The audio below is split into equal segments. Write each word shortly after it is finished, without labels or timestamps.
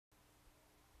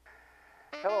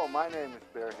Hello, my name is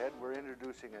Bearhead. We're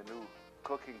introducing a new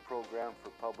cooking program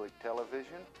for public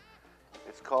television.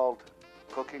 It's called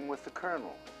Cooking with the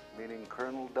Colonel, meaning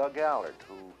Colonel Doug Allard,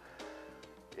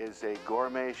 who is a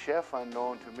gourmet chef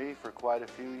unknown to me for quite a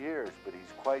few years, but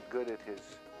he's quite good at his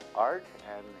art,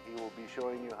 and he will be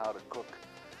showing you how to cook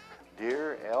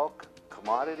deer, elk,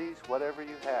 commodities, whatever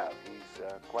you have. He's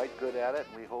quite good at it,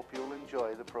 and we hope you'll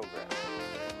enjoy the program.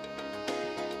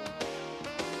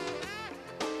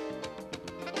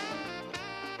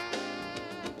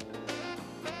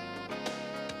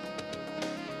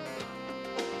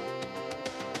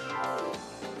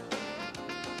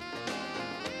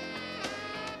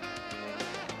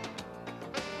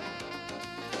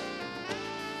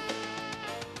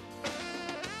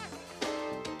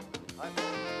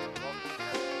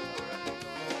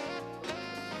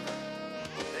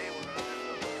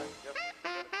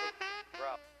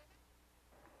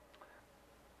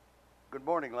 Good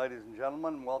morning, ladies and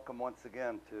gentlemen. Welcome once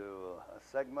again to a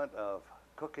segment of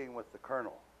Cooking with the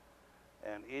Colonel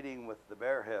and Eating with the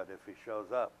Bearhead if he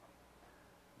shows up.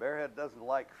 Bearhead doesn't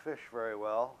like fish very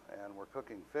well, and we're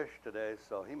cooking fish today,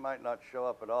 so he might not show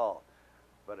up at all.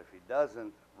 But if he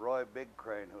doesn't, Roy Big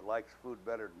Crane, who likes food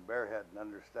better than Bearhead and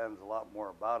understands a lot more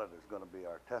about it, is going to be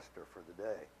our tester for the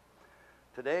day.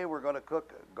 Today we're going to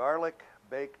cook garlic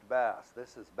baked bass.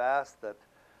 This is bass that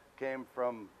came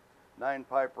from Nine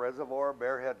Pipe Reservoir.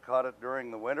 Bearhead caught it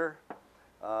during the winter,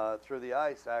 through the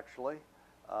ice actually.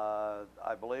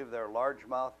 I believe they're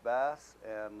largemouth bass,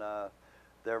 and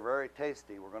they're very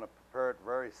tasty. We're going to prepare it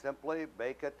very simply,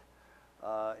 bake it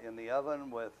in the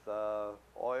oven with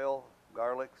oil,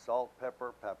 garlic, salt,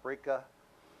 pepper, paprika,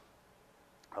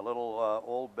 a little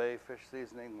Old Bay fish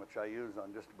seasoning, which I use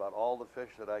on just about all the fish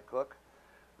that I cook.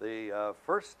 The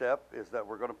first step is that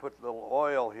we're going to put a little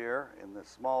oil here in this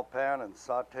small pan and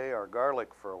saute our garlic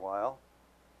for a while.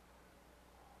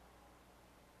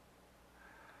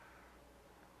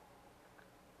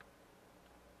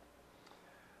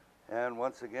 And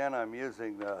once again, I'm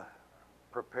using the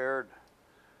prepared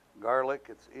garlic.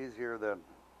 It's easier than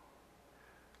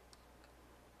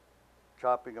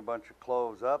chopping a bunch of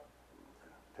cloves up.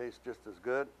 Tastes just as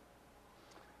good.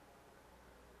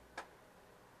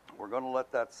 We're going to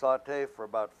let that saute for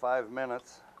about 5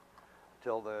 minutes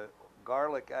till the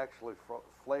garlic actually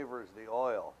flavors the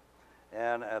oil.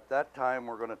 And at that time,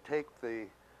 we're going to take the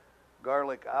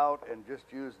garlic out and just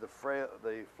use the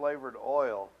flavored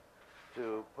oil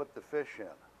to put the fish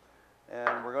in.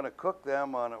 And we're going to cook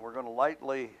them on it. We're going to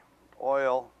lightly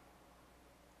oil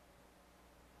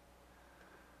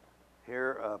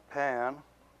here a pan,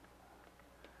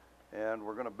 and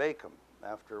we're going to bake them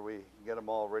after we get them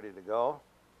all ready to go.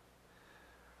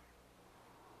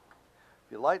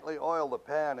 If you lightly oil the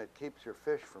pan, it keeps your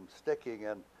fish from sticking,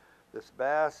 and this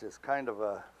bass is kind of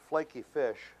a flaky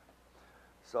fish.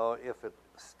 So if it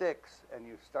sticks and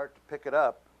you start to pick it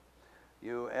up,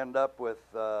 you end up with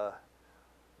the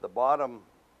bottom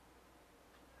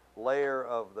layer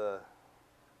of the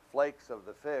flakes of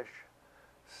the fish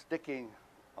sticking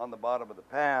on the bottom of the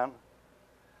pan.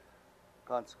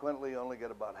 Consequently, you only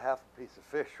get about half a piece of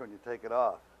fish when you take it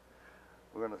off.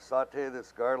 We're going to saute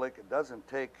this garlic. It doesn't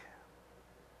take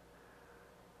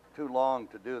too long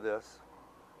to do this.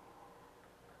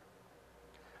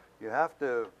 You have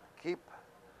to keep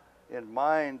in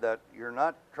mind that you're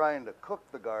not trying to cook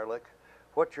the garlic.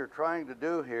 What you're trying to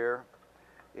do here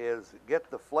is get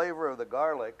the flavor of the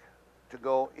garlic to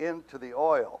go into the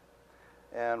oil.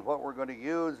 And what we're going to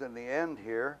use in the end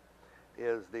here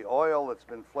is the oil that's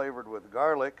been flavored with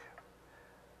garlic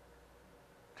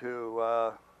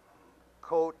to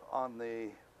coat on the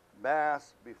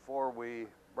bass before we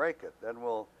break it. Then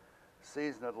we'll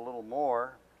season it a little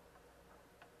more.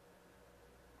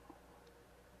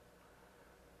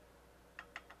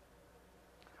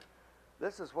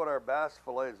 This is what our bass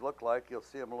fillets look like. You'll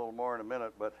see them a little more in a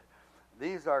minute, but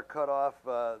these are cut off.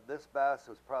 This bass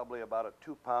is probably about a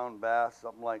 2-pound bass,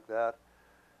 something like that.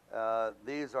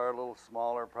 These are a little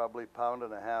smaller, probably 1.5 pound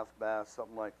bass,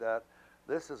 something like that.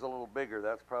 This is a little bigger.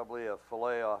 That's probably a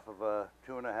fillet off of a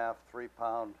 2.5,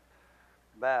 3-pound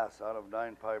bass out of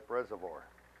Nine Pipe Reservoir.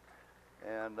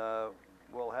 And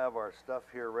we'll have our stuff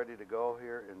here ready to go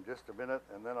here in just a minute,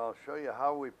 and then I'll show you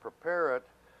how we prepare it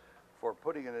for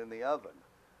putting it in the oven.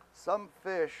 Some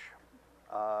fish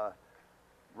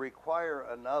require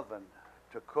an oven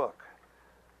to cook.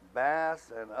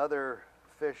 Bass and other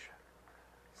fish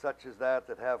such as that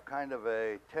have kind of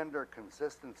a tender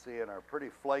consistency and are pretty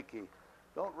flaky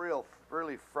don't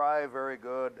really fry very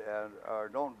good and or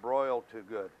don't broil too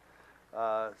good.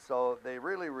 So they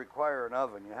really require an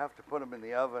oven. You have to put them in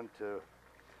the oven to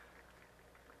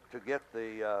to get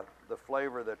the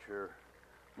flavor that you're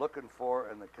looking for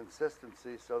and the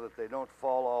consistency so that they don't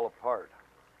fall all apart.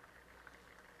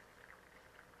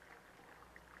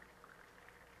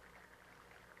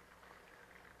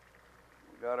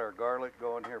 We got our garlic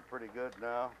going here pretty good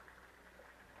now.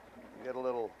 Get a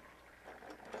little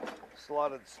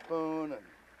slotted spoon, and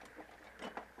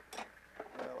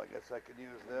well, I guess I could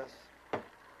use this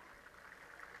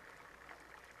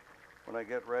when I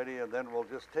get ready, and then we'll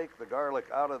just take the garlic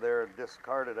out of there and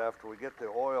discard it after we get the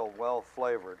oil well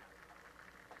flavored.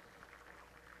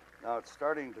 Now it's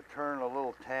starting to turn a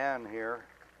little tan here.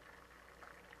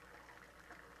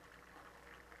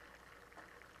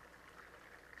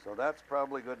 So that's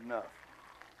probably good enough.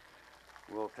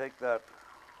 We'll take that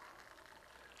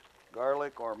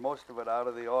garlic or most of it out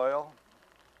of the oil.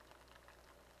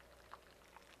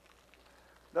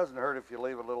 Doesn't hurt if you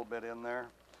leave a little bit in there.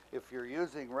 If you're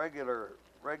using regular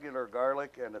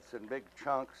garlic and it's in big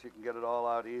chunks, you can get it all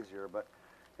out easier, but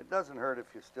it doesn't hurt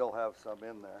if you still have some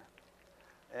in there.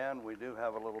 And we do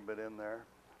have a little bit in there.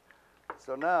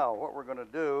 So now what we're going to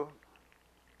do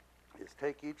is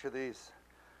take each of these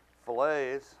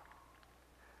fillets,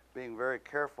 being very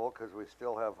careful because we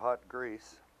still have hot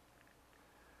grease,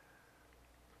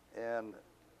 and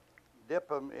dip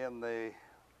them in the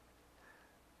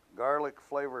garlic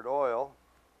flavored oil.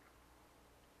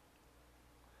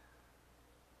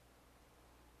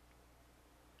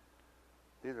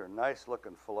 These are nice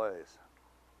looking fillets.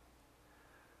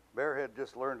 Bearhead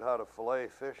just learned how to fillet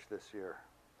fish this year,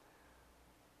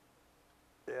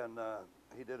 and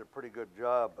he did a pretty good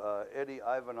job. Eddie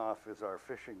Ivanoff is our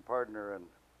fishing partner and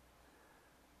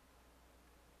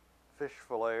fish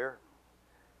filleter.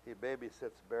 He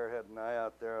babysits Bearhead and I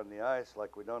out there on the ice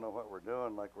like we don't know what we're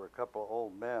doing, like we're a couple of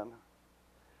old men,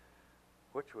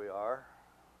 which we are.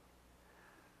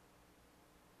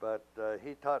 But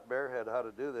he taught Bearhead how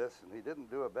to do this, and he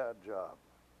didn't do a bad job.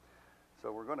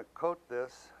 So we're going to coat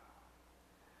this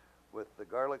with the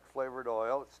garlic flavored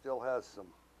oil. It still has some,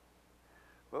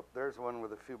 whoop, there's one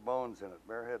with a few bones in it.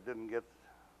 Bearhead didn't get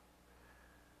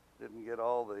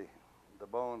all the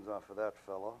bones off of that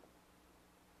fellow.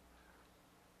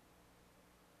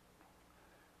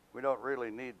 We don't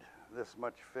really need this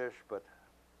much fish, but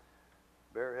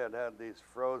Bearhead had these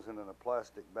frozen in a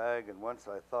plastic bag, and once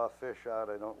I thaw fish out,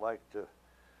 I don't like to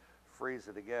freeze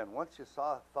it again. Once you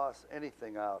thaw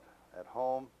anything out at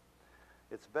home,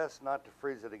 it's best not to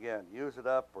freeze it again. Use it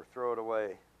up or throw it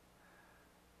away.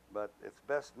 But it's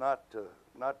best not to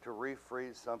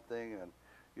refreeze something, and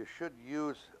you should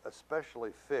use,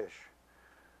 especially fish,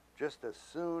 just as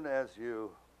soon as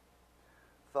you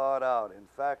thaw it out. In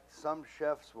fact, some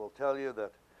chefs will tell you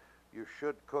that you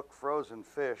should cook frozen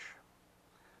fish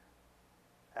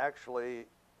actually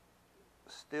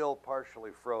still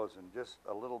partially frozen, just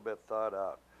a little bit thawed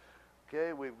out.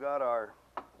 Okay, we've got our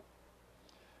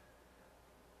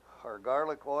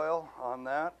garlic oil on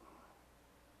that.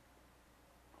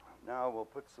 Now we'll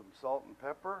put some salt and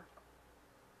pepper.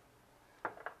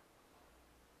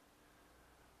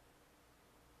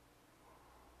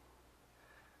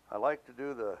 I like to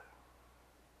do the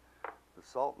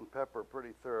salt and pepper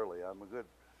pretty thoroughly. I'm a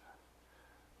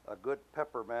good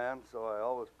pepper man, so I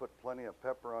always put plenty of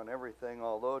pepper on everything,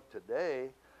 although today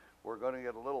we're going to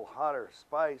get a little hotter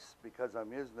spice because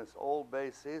I'm using this Old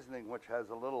Bay seasoning, which has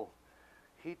a little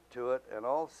heat to it, and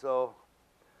also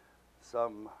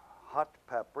some hot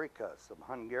paprika, some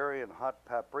Hungarian hot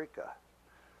paprika.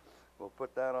 We'll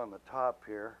put that on the top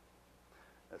here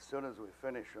as soon as we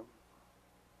finish them.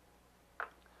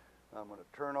 I'm going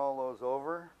to turn all those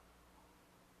over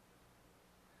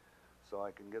so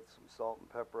I can get some salt and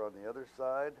pepper on the other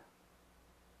side.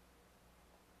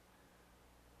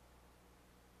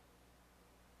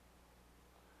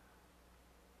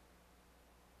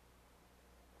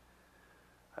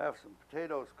 I have some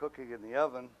potatoes cooking in the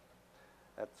oven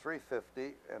at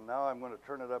 350, and now I'm going to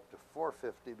turn it up to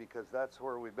 450 because that's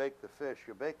where we bake the fish.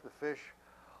 You bake the fish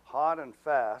hot and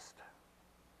fast,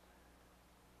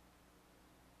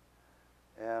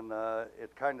 and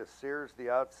it kind of sears the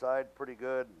outside pretty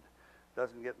good,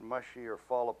 doesn't get mushy or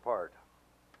fall apart.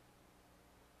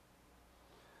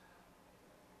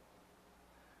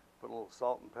 Put a little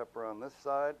salt and pepper on this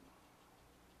side.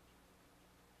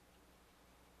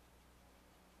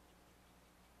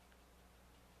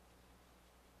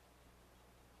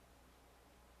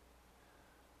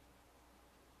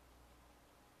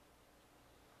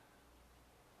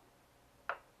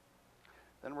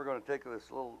 Then we're going to take this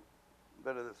little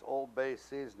bit of this Old Bay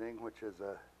seasoning, which is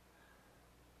a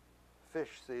fish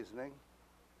seasoning.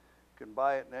 You can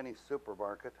buy it in any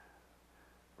supermarket.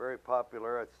 very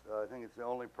popular. I think it's the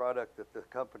only product that the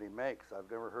company makes. I've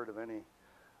never heard of any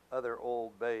other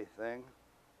Old Bay thing.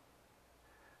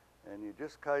 And you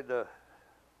just kind of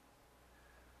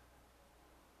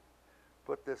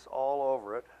put this all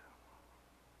over it.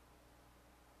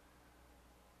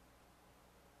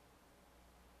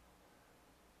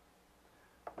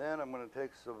 Then I'm going to take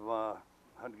some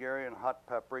Hungarian hot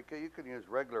paprika. You can use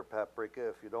regular paprika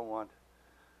if you don't want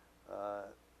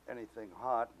anything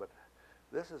hot, but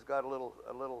this has got a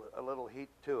little heat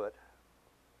to it.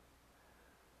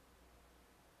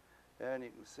 And you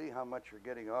can see how much you're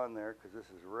getting on there because this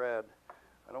is red.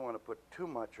 I don't want to put too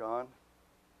much on,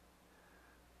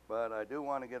 but I do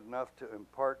want to get enough to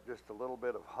impart just a little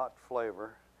bit of hot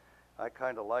flavor. I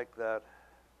kind of like that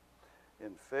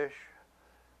in fish,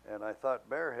 and I thought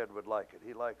Bearhead would like it.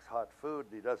 He likes hot food,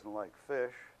 he doesn't like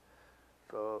fish,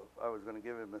 so I was going to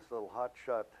give him this little hot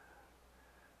shot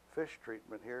fish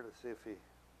treatment here to see if he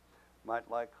might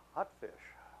like hot fish.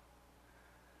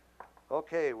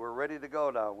 Okay, we're ready to go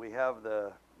now. We have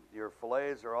your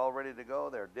fillets are all ready to go.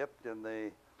 They're dipped in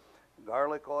the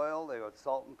garlic oil. They got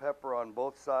salt and pepper on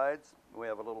both sides. We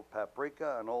have a little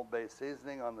paprika and Old Bay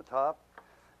seasoning on the top.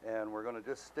 And we're going to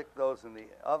just stick those in the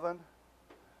oven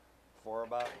for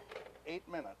about 8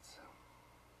 minutes.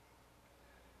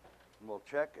 And we'll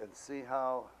check and see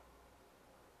how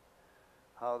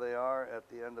they are at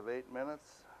the end of 8 minutes.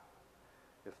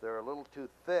 If they're a little too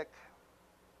thick,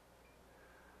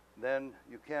 then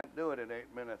you can't do it in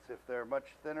 8 minutes. If they're much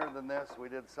thinner than this, we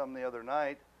did some the other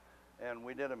night, and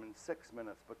we did them in 6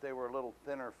 minutes, but they were a little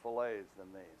thinner fillets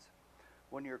than these.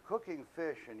 When you're cooking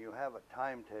fish and you have a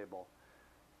timetable,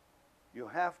 you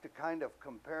have to kind of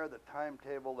compare the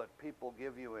timetable that people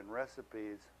give you in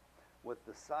recipes with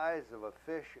the size of a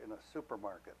fish in a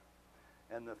supermarket.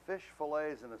 And the fish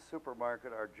fillets in a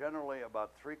supermarket are generally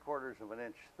about 3/4 of an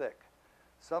inch thick.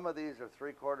 Some of these are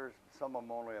 3/4, some of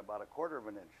them only about 1/4 of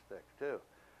an inch thick too.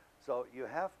 So you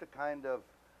have to kind of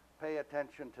pay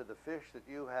attention to the fish that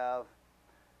you have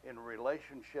in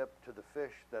relationship to the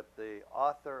fish that the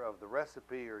author of the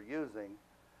recipe you're using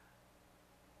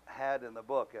had in the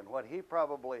book. And what he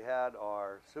probably had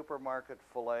are supermarket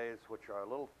fillets, which are a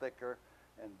little thicker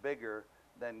and bigger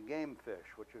than game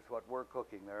fish, which is what we're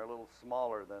cooking. They're a little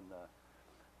smaller than the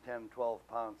 10,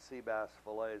 12-pound sea bass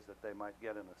fillets that they might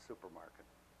get in a supermarket.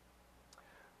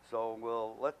 So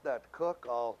we'll let that cook.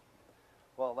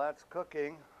 While that's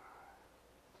cooking,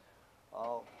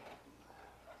 I'll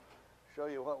show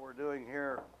you what we're doing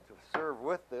here to serve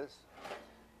with this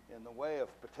in the way of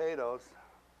potatoes.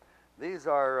 These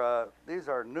are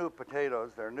new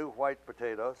potatoes. They're new white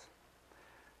potatoes,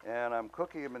 and I'm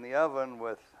cooking them in the oven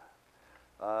with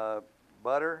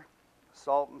butter,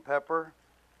 salt and pepper,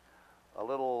 a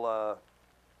little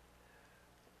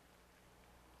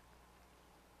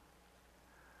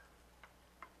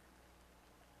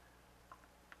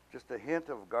just a hint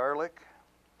of garlic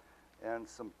and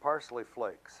some parsley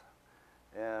flakes.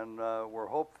 And we're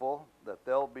hopeful that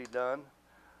they'll be done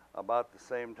about the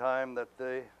same time that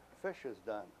the fish is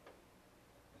done.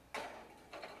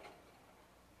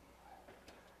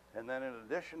 And then in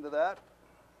addition to that,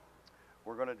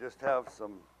 we're going to just have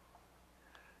some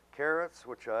carrots,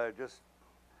 which I just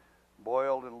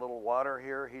boiled in a little water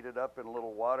here, heated up in a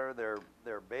little water.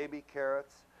 They're baby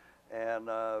carrots, and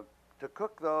to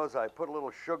cook those, I put a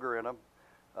little sugar in them.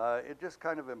 It just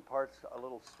kind of imparts a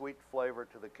little sweet flavor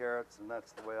to the carrots, and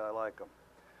that's the way I like them.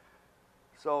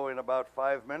 So in about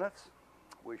 5 minutes,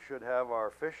 we should have our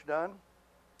fish done,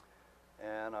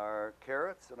 and our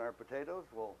carrots and our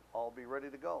potatoes will all be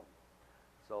ready to go.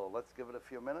 So let's give it a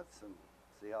few minutes and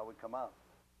see how we come out.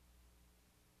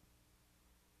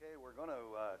 Okay, we're going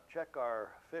to check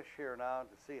our fish here now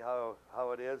to see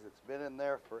how it is. It's been in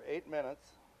there for 8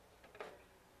 minutes.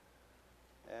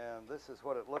 And this is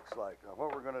what it looks like. Now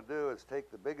what we're going to do is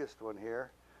take the biggest one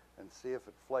here and see if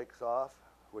it flakes off,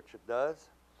 which it does.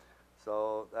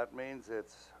 So that means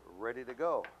it's ready to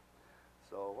go.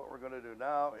 So what we're going to do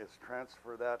now is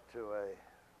transfer that to a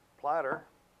platter.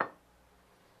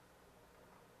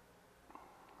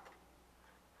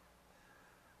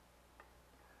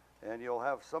 And you'll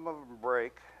have some of them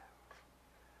break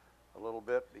a little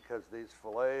bit because these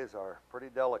fillets are pretty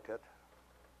delicate.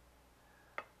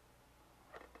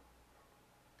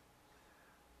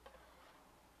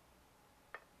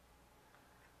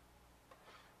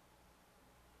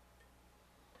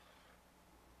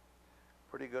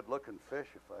 Pretty good looking fish,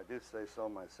 if I do say so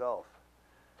myself.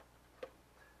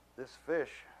 This fish,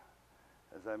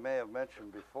 as I may have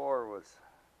mentioned before, was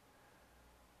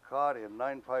caught in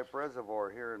Nine Pipe Reservoir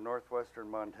here in northwestern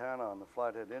Montana on the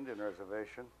Flathead Indian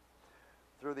Reservation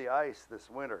through the ice this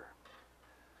winter.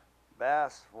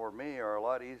 bass for me are a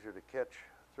lot easier to catch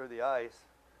through the ice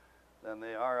than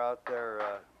they are out there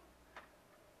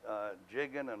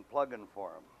jigging and plugging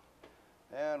for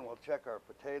them. And we'll check our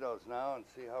potatoes now and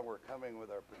see how we're coming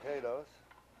with our potatoes.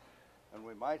 And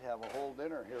we might have a whole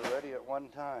dinner here ready at one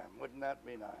time. Wouldn't that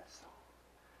be nice?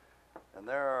 And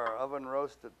there are oven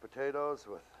roasted potatoes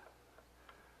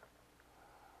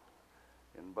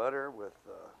in butter with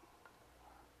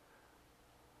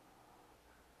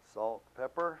salt,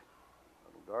 pepper, a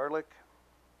little garlic,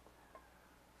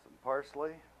 some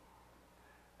parsley,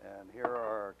 and here are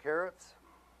our carrots.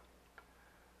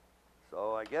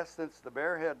 So I guess since the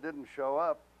Bearhead didn't show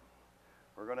up,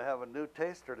 we're going to have a new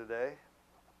taster today,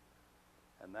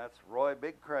 and that's Roy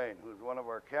Big Crane, who's one of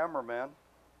our cameramen.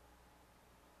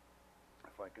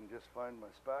 If I can just find my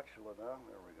spatula now,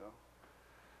 there we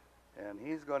go. And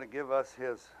he's going to give us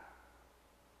his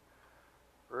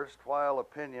erstwhile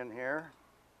opinion here.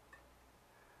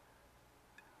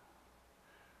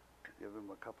 Give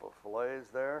him a couple of fillets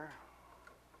there.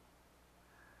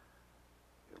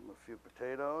 Give him a few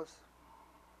potatoes.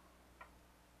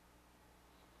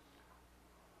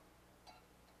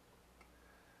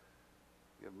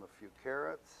 Give him a few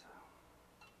carrots.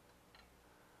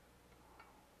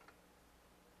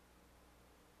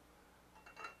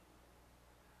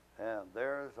 And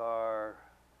there's our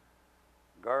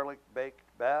garlic baked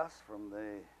bass from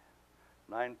the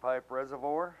 9-pipe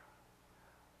reservoir.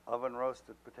 Oven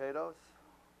roasted potatoes,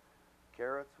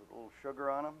 carrots with a little sugar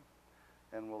on them,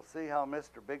 and we'll see how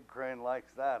Mr. Big Crane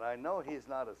likes that. I know he's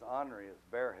not as ornery as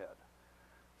Bearhead,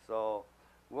 so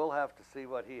we'll have to see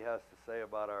what he has to say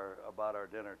about our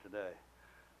dinner today.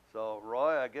 So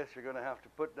Roy, I guess you're going to have to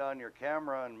put down your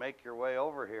camera and make your way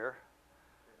over here.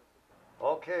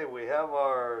 Okay, we have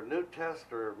our new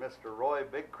tester, Mr. Roy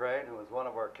Big Crane, who is one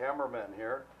of our cameramen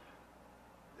here,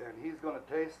 and he's going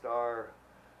to taste our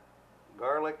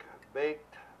garlic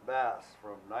baked bass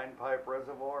from 9-pipe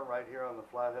reservoir right here on the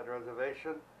Flathead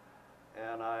Reservation,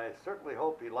 and I certainly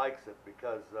hope he likes it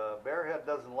because Bearhead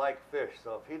doesn't like fish,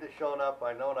 so if he'd have shown up,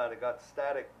 I know I'd have got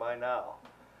static by now.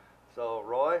 So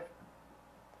Roy,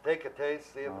 take a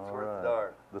taste, see if it's worth the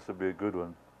darn. This would be a good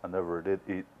one. I never did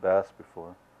eat bass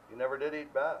before. You never did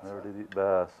eat bass? Never did eat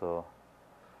bass, so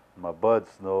my buds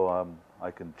know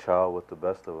I can chow with the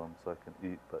best of them, so I can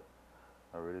eat, but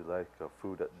I really like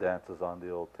food that dances on the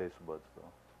old taste buds, though.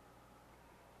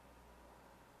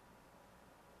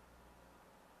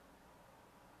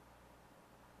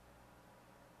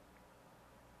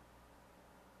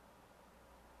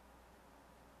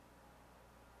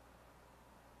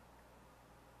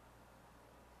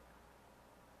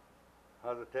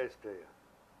 How's it taste to you?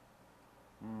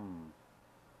 Mmm.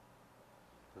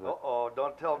 Uh-oh,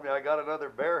 don't tell me I got another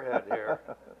Bearhead here.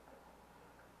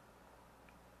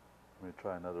 Let me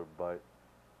try another bite.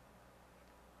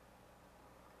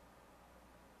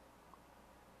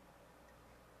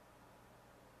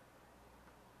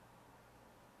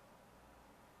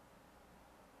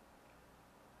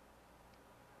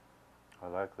 I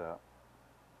like that.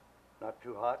 Not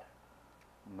too hot?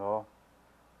 No.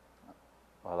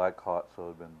 I like hot, so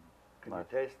it's been Can nice.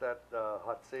 you taste that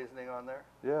hot seasoning on there?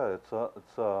 Yeah, it's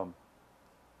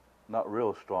not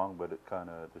real strong, but it kind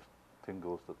of just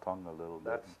tingles the tongue a little bit.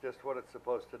 That's just what it's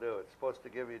supposed to do. It's supposed to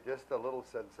give you just a little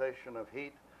sensation of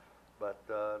heat, but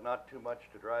not too much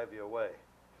to drive you away.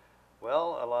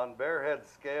 Well, on Bearhead's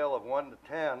scale of 1 to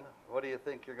 10, what do you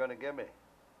think you're going to give me?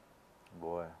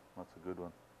 Boy, that's a good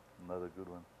one. Another good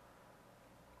one.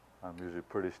 I'm usually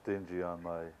pretty stingy on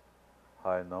my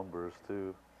high numbers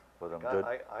too, but I'm good.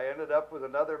 I ended up with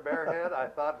another Bearhead. I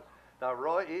thought, now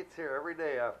Roy eats here every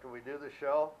day after we do the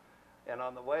show, and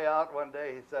on the way out one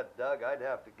day he said, Doug, I'd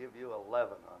have to give you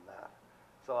 11 on that.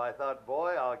 So I thought,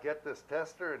 boy, I'll get this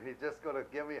tester and he's just going to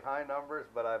give me high numbers,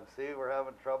 but we're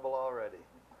having trouble already.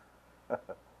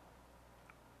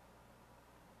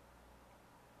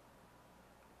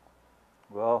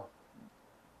 Well,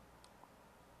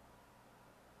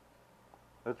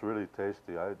 it's really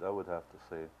tasty. I would have to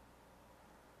say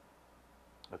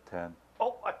a 10.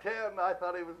 Oh, a 10. I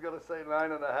thought he was going to say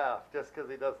 9.5, just because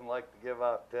he doesn't like to give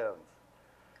out 10s.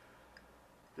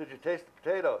 Did you taste the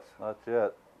potatoes? Not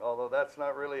yet. Although that's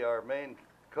not really our main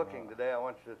cooking today. I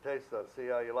want you to taste those, see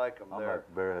how you like them. I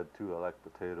like Bearhead too. I like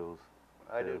potatoes.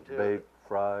 I do too. Baked,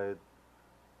 fried,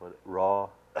 but raw.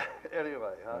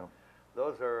 Anyway, huh? Yeah.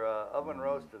 Those are oven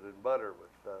roasted in butter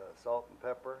with salt and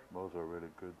pepper. Those are really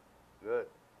good. Good.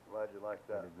 Glad you like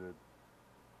that. Really good.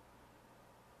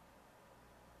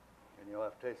 And you'll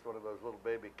have to taste one of those little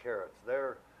baby carrots.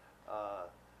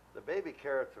 The baby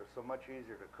carrots are so much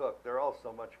easier to cook. They're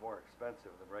also much more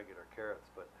expensive than regular carrots,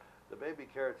 but the baby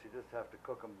carrots, you just have to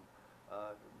cook them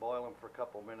Boil them for a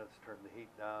couple minutes, turn the heat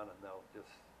down, and they'll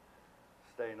just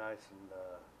stay nice and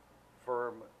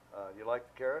firm. You like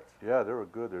the carrots? Yeah, they were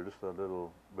good. They're just a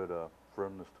little bit of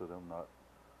firmness to them, not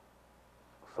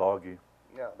soggy.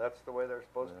 Yeah, that's the way they're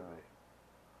supposed to Yeah. be.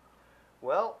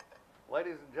 Well,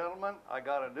 ladies and gentlemen, I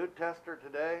got a new tester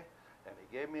today, and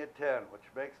he gave me a 10, which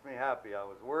makes me happy. I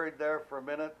was worried there for a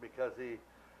minute because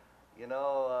you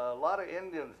know, a lot of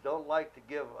Indians don't like to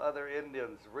give other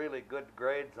Indians really good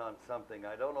grades on something.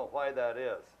 I don't know why that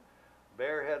is.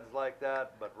 Bearhead's like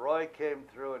that, but Roy came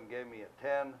through and gave me a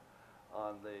 10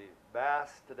 on the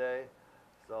bass today.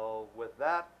 So with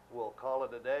that, we'll call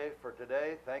it a day for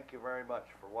today. Thank you very much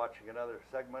for watching another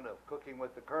segment of Cooking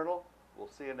with the Colonel. We'll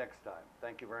see you next time.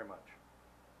 Thank you very much.